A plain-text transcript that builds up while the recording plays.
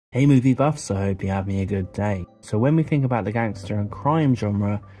Hey movie buffs, I hope you're having a good day. So when we think about the gangster and crime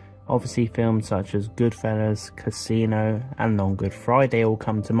genre, obviously films such as Goodfellas, Casino and On Good Friday all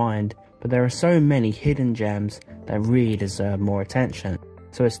come to mind, but there are so many hidden gems that really deserve more attention.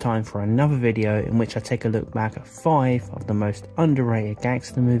 So it's time for another video in which I take a look back at 5 of the most underrated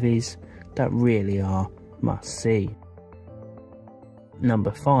gangster movies that really are must see.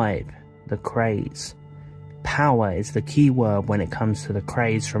 Number 5. The Craze. Power is the key word when it comes to The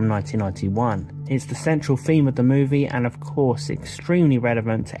Craze from 1991. It's the central theme of the movie and of course extremely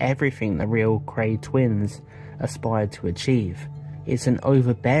relevant to everything the real Craze twins aspired to achieve. It's an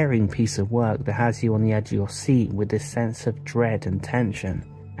overbearing piece of work that has you on the edge of your seat with this sense of dread and tension,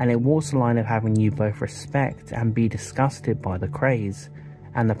 and it walks the line of having you both respect and be disgusted by the Craze,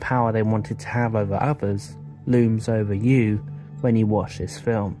 and the power they wanted to have over others looms over you when you watch this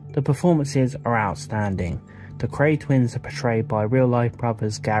film. The performances are outstanding. The Craze twins are portrayed by real-life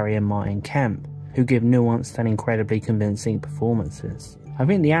brothers Gary and Martin Kemp, who give nuanced and incredibly convincing performances. I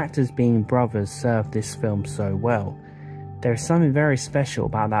think the actors being brothers serve this film so well. There is something very special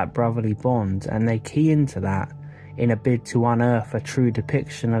about that brotherly bond, and they key into that in a bid to unearth a true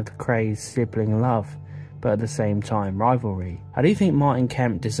depiction of the Craze sibling love, but at the same time rivalry. I do think Martin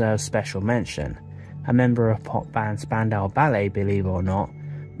Kemp deserves special mention. A member of pop band Spandau Ballet, believe it or not.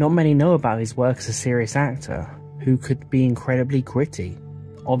 Not many know about his work as a serious actor, who could be incredibly gritty,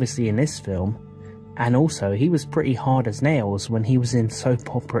 obviously in this film, and also he was pretty hard as nails when he was in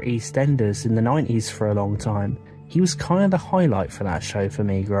soap opera EastEnders in the 90s for a long time. He was kind of the highlight for that show for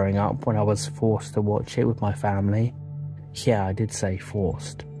me growing up when I was forced to watch it with my family. Yeah, I did say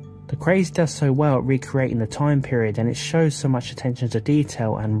forced. The Craze does so well at recreating the time period, and it shows so much attention to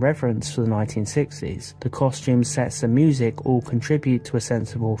detail and reverence for the 1960s. The costumes, sets and music all contribute to a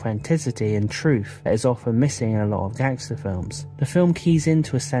sense of authenticity and truth that is often missing in a lot of gangster films. The film keys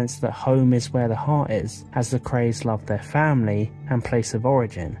into a sense that home is where the heart is, as the Craze love their family and place of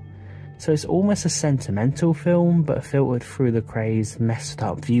origin. So it's almost a sentimental film, but filtered through the Craze messed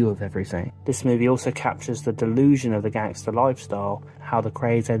up view of everything. This movie also captures the delusion of the gangster lifestyle, how the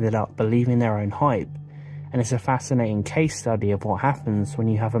Craze ended up believing their own hype, and it's a fascinating case study of what happens when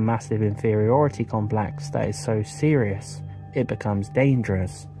you have a massive inferiority complex that is so serious, it becomes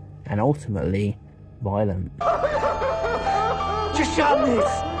dangerous, and ultimately, violent. Just shut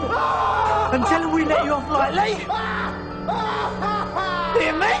this! Until we let you off lightly!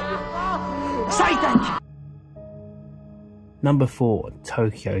 Hear me? Say thank you! Number 4.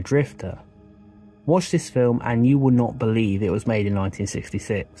 Tokyo Drifter. Watch this film and you will not believe it was made in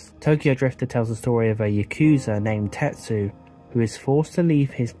 1966. Tokyo Drifter tells the story of a Yakuza named Tetsu who is forced to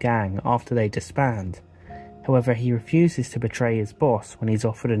leave his gang after they disband. However, he refuses to betray his boss when he's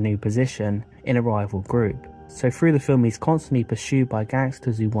offered a new position in a rival group. So through the film he's constantly pursued by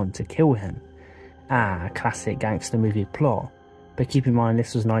gangsters who want to kill him. Ah, classic gangster movie plot. But keep in mind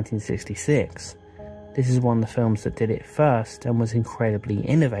this was 1966. This is one of the films that did it first and was incredibly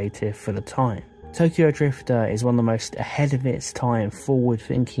innovative for the time. Tokyo Drifter is one of the most ahead of its time,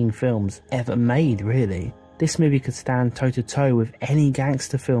 forward-thinking films ever made, really. This movie could stand toe-to-toe with any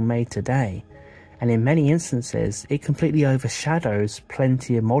gangster film made today, and in many instances it completely overshadows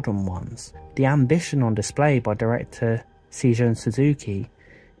plenty of modern ones. The ambition on display by director Seijun Suzuki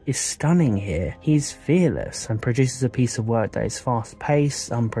is stunning here. He's fearless and produces a piece of work that is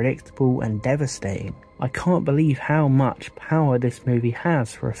fast-paced, unpredictable and devastating. I can't believe how much power this movie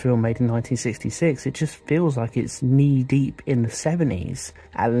has for a film made in 1966. It just feels like it's knee-deep in the 70s,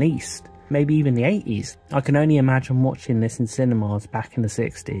 at least. Maybe even the 80s. I can only imagine watching this in cinemas back in the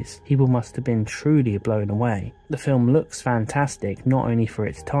 60s. People must have been truly blown away. The film looks fantastic, not only for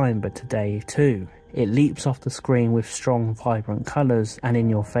its time but today too. It leaps off the screen with strong, vibrant colours and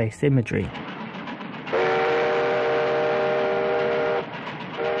in-your-face imagery.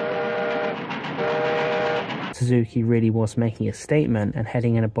 Suzuki really was making a statement and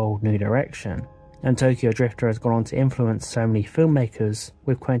heading in a bold new direction. And Tokyo Drifter has gone on to influence so many filmmakers,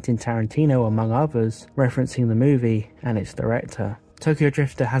 with Quentin Tarantino among others referencing the movie and its director. Tokyo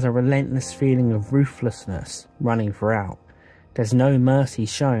Drifter has a relentless feeling of ruthlessness running throughout. There's no mercy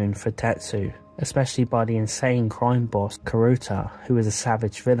shown for Tetsu, especially by the insane crime boss Kuruta, who is a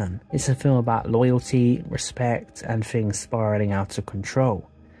savage villain. It's a film about loyalty, respect, and things spiralling out of control.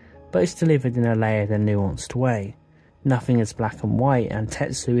 But it's delivered in a layered and nuanced way. Nothing is black and white, and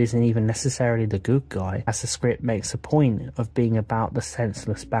Tetsu isn't even necessarily the good guy, as the script makes a point of being about the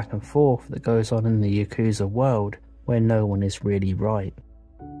senseless back and forth that goes on in the Yakuza world, where no one is really right.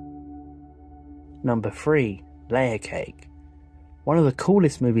 Number 3. Layer Cake. One of the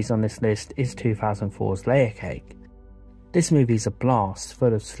coolest movies on this list is 2004's Layer Cake. This movie's a blast,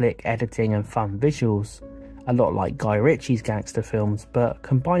 full of slick editing and fun visuals, a lot like Guy Ritchie's gangster films, but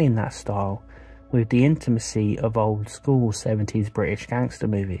combining that style with the intimacy of old school 70s British gangster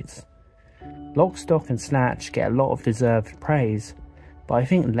movies. Lock, Stock and Snatch get a lot of deserved praise, but I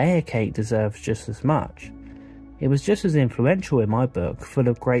think Layer Cake deserves just as much. It was just as influential in my book, full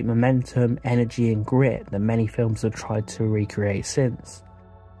of great momentum, energy and grit that many films have tried to recreate since.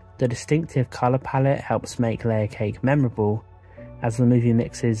 The distinctive colour palette helps make Layer Cake memorable, as the movie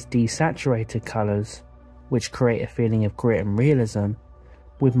mixes desaturated colours, which create a feeling of grit and realism,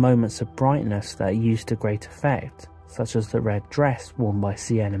 with moments of brightness that are used to great effect, such as the red dress worn by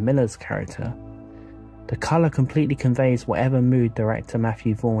Sienna Miller's character. The colour completely conveys whatever mood director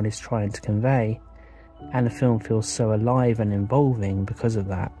Matthew Vaughn is trying to convey, and the film feels so alive and involving because of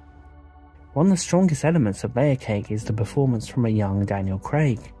that. One of the strongest elements of Layer Cake is the performance from a young Daniel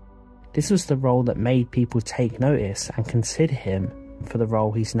Craig. This was the role that made people take notice and consider him for the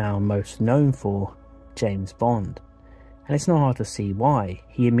role he's now most known for, James Bond. And it's not hard to see why.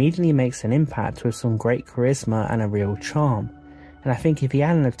 He immediately makes an impact with some great charisma and a real charm. And I think if he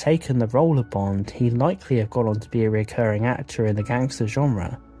hadn't have taken the role of Bond, he'd likely have gone on to be a recurring actor in the gangster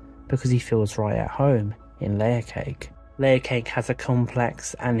genre, because he feels right at home in Layer Cake. Layer Cake has a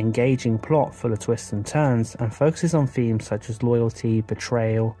complex and engaging plot full of twists and turns, and focuses on themes such as loyalty,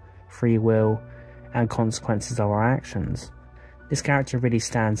 betrayal, free will, and consequences of our actions. This character really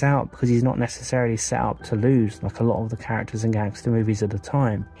stands out because he's not necessarily set up to lose like a lot of the characters in gangster movies at the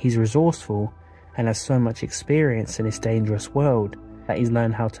time. He's resourceful and has so much experience in this dangerous world that he's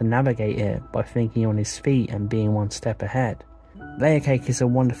learned how to navigate it by thinking on his feet and being one step ahead. Layer Cake is a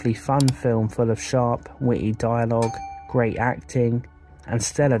wonderfully fun film full of sharp, witty dialogue, great acting, and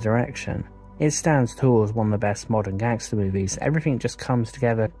stellar direction. It stands tall as one of the best modern gangster movies. Everything just comes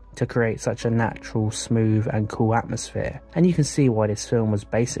together to create such a natural, smooth and cool atmosphere, and you can see why this film was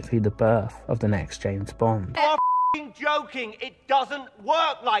basically the birth of the next James Bond. You're f***ing joking, it doesn't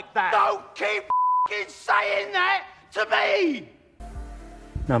work like that! Don't keep f***ing saying that to me!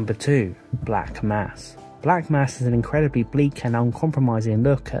 Number 2. Black Mass. Black Mass is an incredibly bleak and uncompromising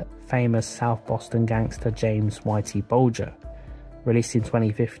look at famous South Boston gangster James Whitey Bulger. Released in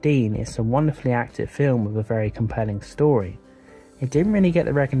 2015, it's a wonderfully acted film with a very compelling story. It didn't really get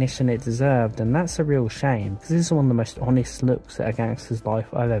the recognition it deserved, and that's a real shame, because this is one of the most honest looks at a gangster's life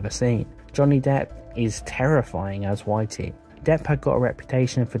I've ever seen. Johnny Depp is terrifying as Whitey. Depp had got a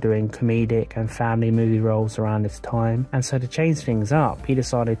reputation for doing comedic and family movie roles around this time, and so to change things up, he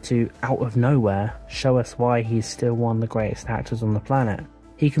decided to, out of nowhere, show us why he's still one of the greatest actors on the planet.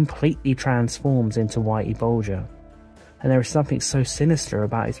 He completely transforms into Whitey Bulger. And there is something so sinister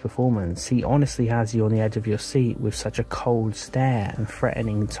about his performance. He honestly has you on the edge of your seat with such a cold stare and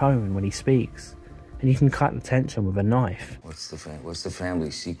threatening tone when he speaks. And you can cut the tension with a knife. What's the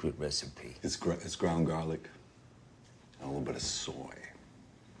family secret recipe? It's ground garlic and a little bit of soy.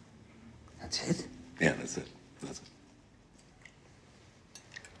 That's it? Yeah, that's it. That's it.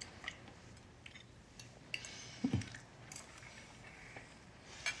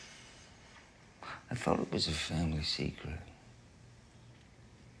 I thought it was a family secret.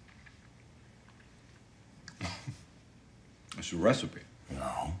 It's your recipe.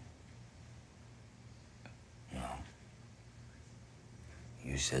 No. No.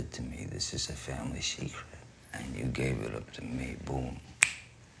 You said to me, this is a family secret. And you gave it up to me, boom.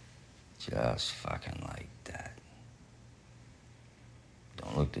 Just fucking like that.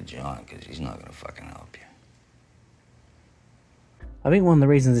 Don't look to John, because he's not gonna fucking help you. I think one of the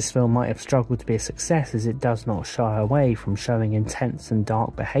reasons this film might have struggled to be a success is it does not shy away from showing intense and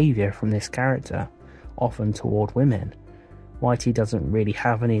dark behaviour from this character, often toward women. Whitey doesn't really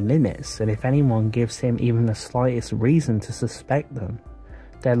have any limits, and if anyone gives him even the slightest reason to suspect them,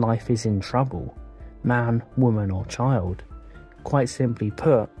 their life is in trouble, man, woman or child. Quite simply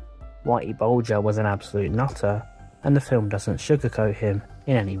put, Whitey Bulger was an absolute nutter, and the film doesn't sugarcoat him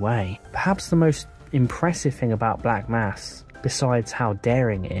in any way. Perhaps the most impressive thing about Black Mass, besides how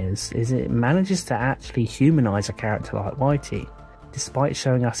daring it is it manages to actually humanise a character like Whitey, despite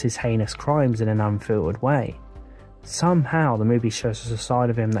showing us his heinous crimes in an unfiltered way. Somehow the movie shows us a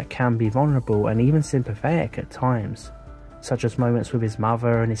side of him that can be vulnerable and even sympathetic at times, such as moments with his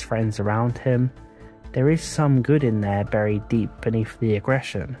mother and his friends around him. There is some good in there buried deep beneath the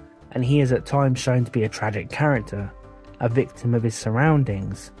aggression, and he is at times shown to be a tragic character, a victim of his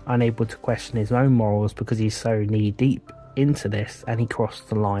surroundings, unable to question his own morals because he's so knee-deep into this and he crossed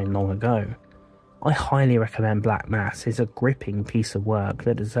the line long ago. I highly recommend Black Mass. It's a gripping piece of work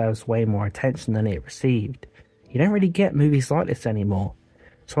that deserves way more attention than it received. You don't really get movies like this anymore.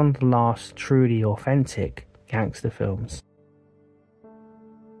 It's one of the last truly authentic gangster films.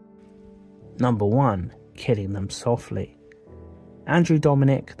 Number 1. Killing Them Softly. Andrew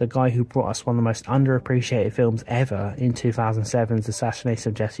Dominik, the guy who brought us one of the most underappreciated films ever in 2007's Assassination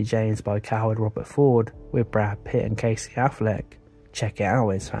of Jesse James by coward Robert Ford with Brad Pitt and Casey Affleck. Check it out,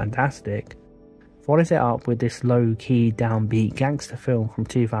 it's fantastic. Follows it up with this low-key, downbeat gangster film from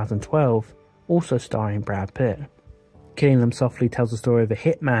 2012, also starring Brad Pitt. Killing Them Softly tells the story of a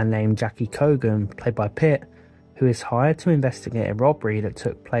hitman named Jackie Cogan, played by Pitt, who is hired to investigate a robbery that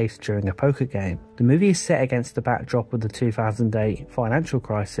took place during a poker game. The movie is set against the backdrop of the 2008 financial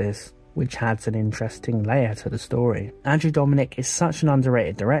crisis, which adds an interesting layer to the story. Andrew Dominik is such an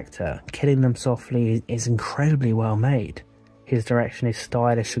underrated director. Killing Them Softly is incredibly well made. His direction is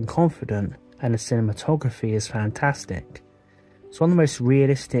stylish and confident, and the cinematography is fantastic. It's one of the most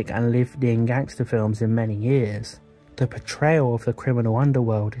realistic and lived-in gangster films in many years. The portrayal of the criminal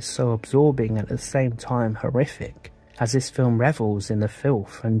underworld is so absorbing and at the same time horrific, as this film revels in the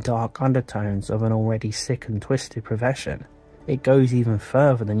filth and dark undertones of an already sick and twisted profession. It goes even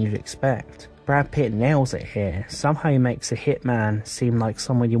further than you'd expect. Brad Pitt nails it here. Somehow he makes a hitman seem like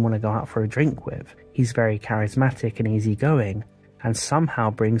someone you want to go out for a drink with. He's very charismatic and easygoing, and somehow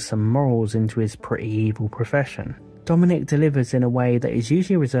brings some morals into his pretty evil profession. Dominik delivers in a way that is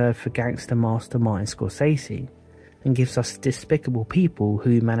usually reserved for gangster mastermind Scorsese, and gives us despicable people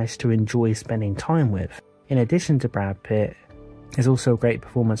who manage to enjoy spending time with. In addition to Brad Pitt, there's also a great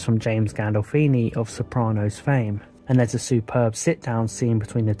performance from James Gandolfini of Sopranos fame, and there's a superb sit-down scene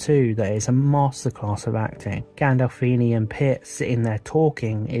between the two that is a masterclass of acting. Gandolfini and Pitt sitting there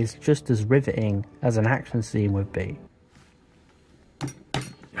talking is just as riveting as an action scene would be. Not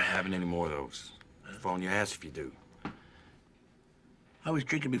having any more of those. Fall on your ass if you do. I was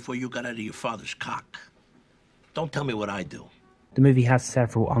drinking before you got out of your father's cock. Don't tell me what I do. The movie has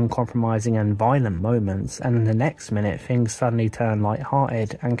several uncompromising and violent moments, and in the next minute things suddenly turn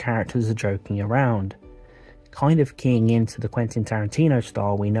light-hearted and characters are joking around, kind of keying into the Quentin Tarantino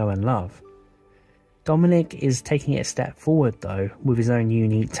style we know and love. Dominik is taking it a step forward though, with his own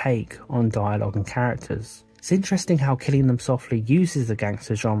unique take on dialogue and characters. It's interesting how Killing Them Softly uses the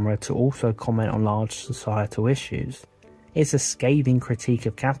gangster genre to also comment on large societal issues. It's a scathing critique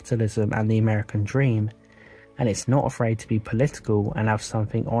of capitalism and the American dream, and it's not afraid to be political and have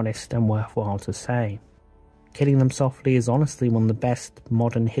something honest and worthwhile to say. Killing Them Softly is honestly one of the best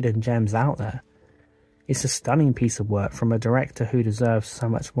modern hidden gems out there. It's a stunning piece of work from a director who deserves so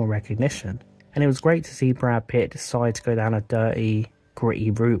much more recognition, and it was great to see Brad Pitt decide to go down a dirty, gritty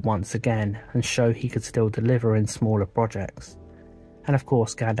route once again and show he could still deliver in smaller projects. And of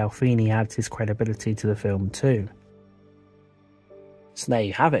course Gandolfini adds his credibility to the film too. So there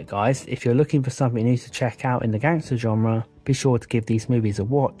you have it guys, if you're looking for something new to check out in the gangster genre, be sure to give these movies a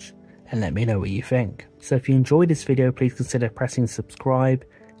watch and let me know what you think. So if you enjoyed this video, please consider pressing subscribe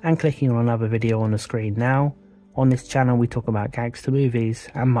and clicking on another video on the screen now. On this channel we talk about gangster movies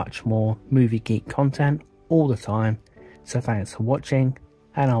and much more movie geek content all the time. So thanks for watching,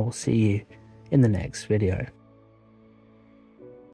 and I will see you in the next video.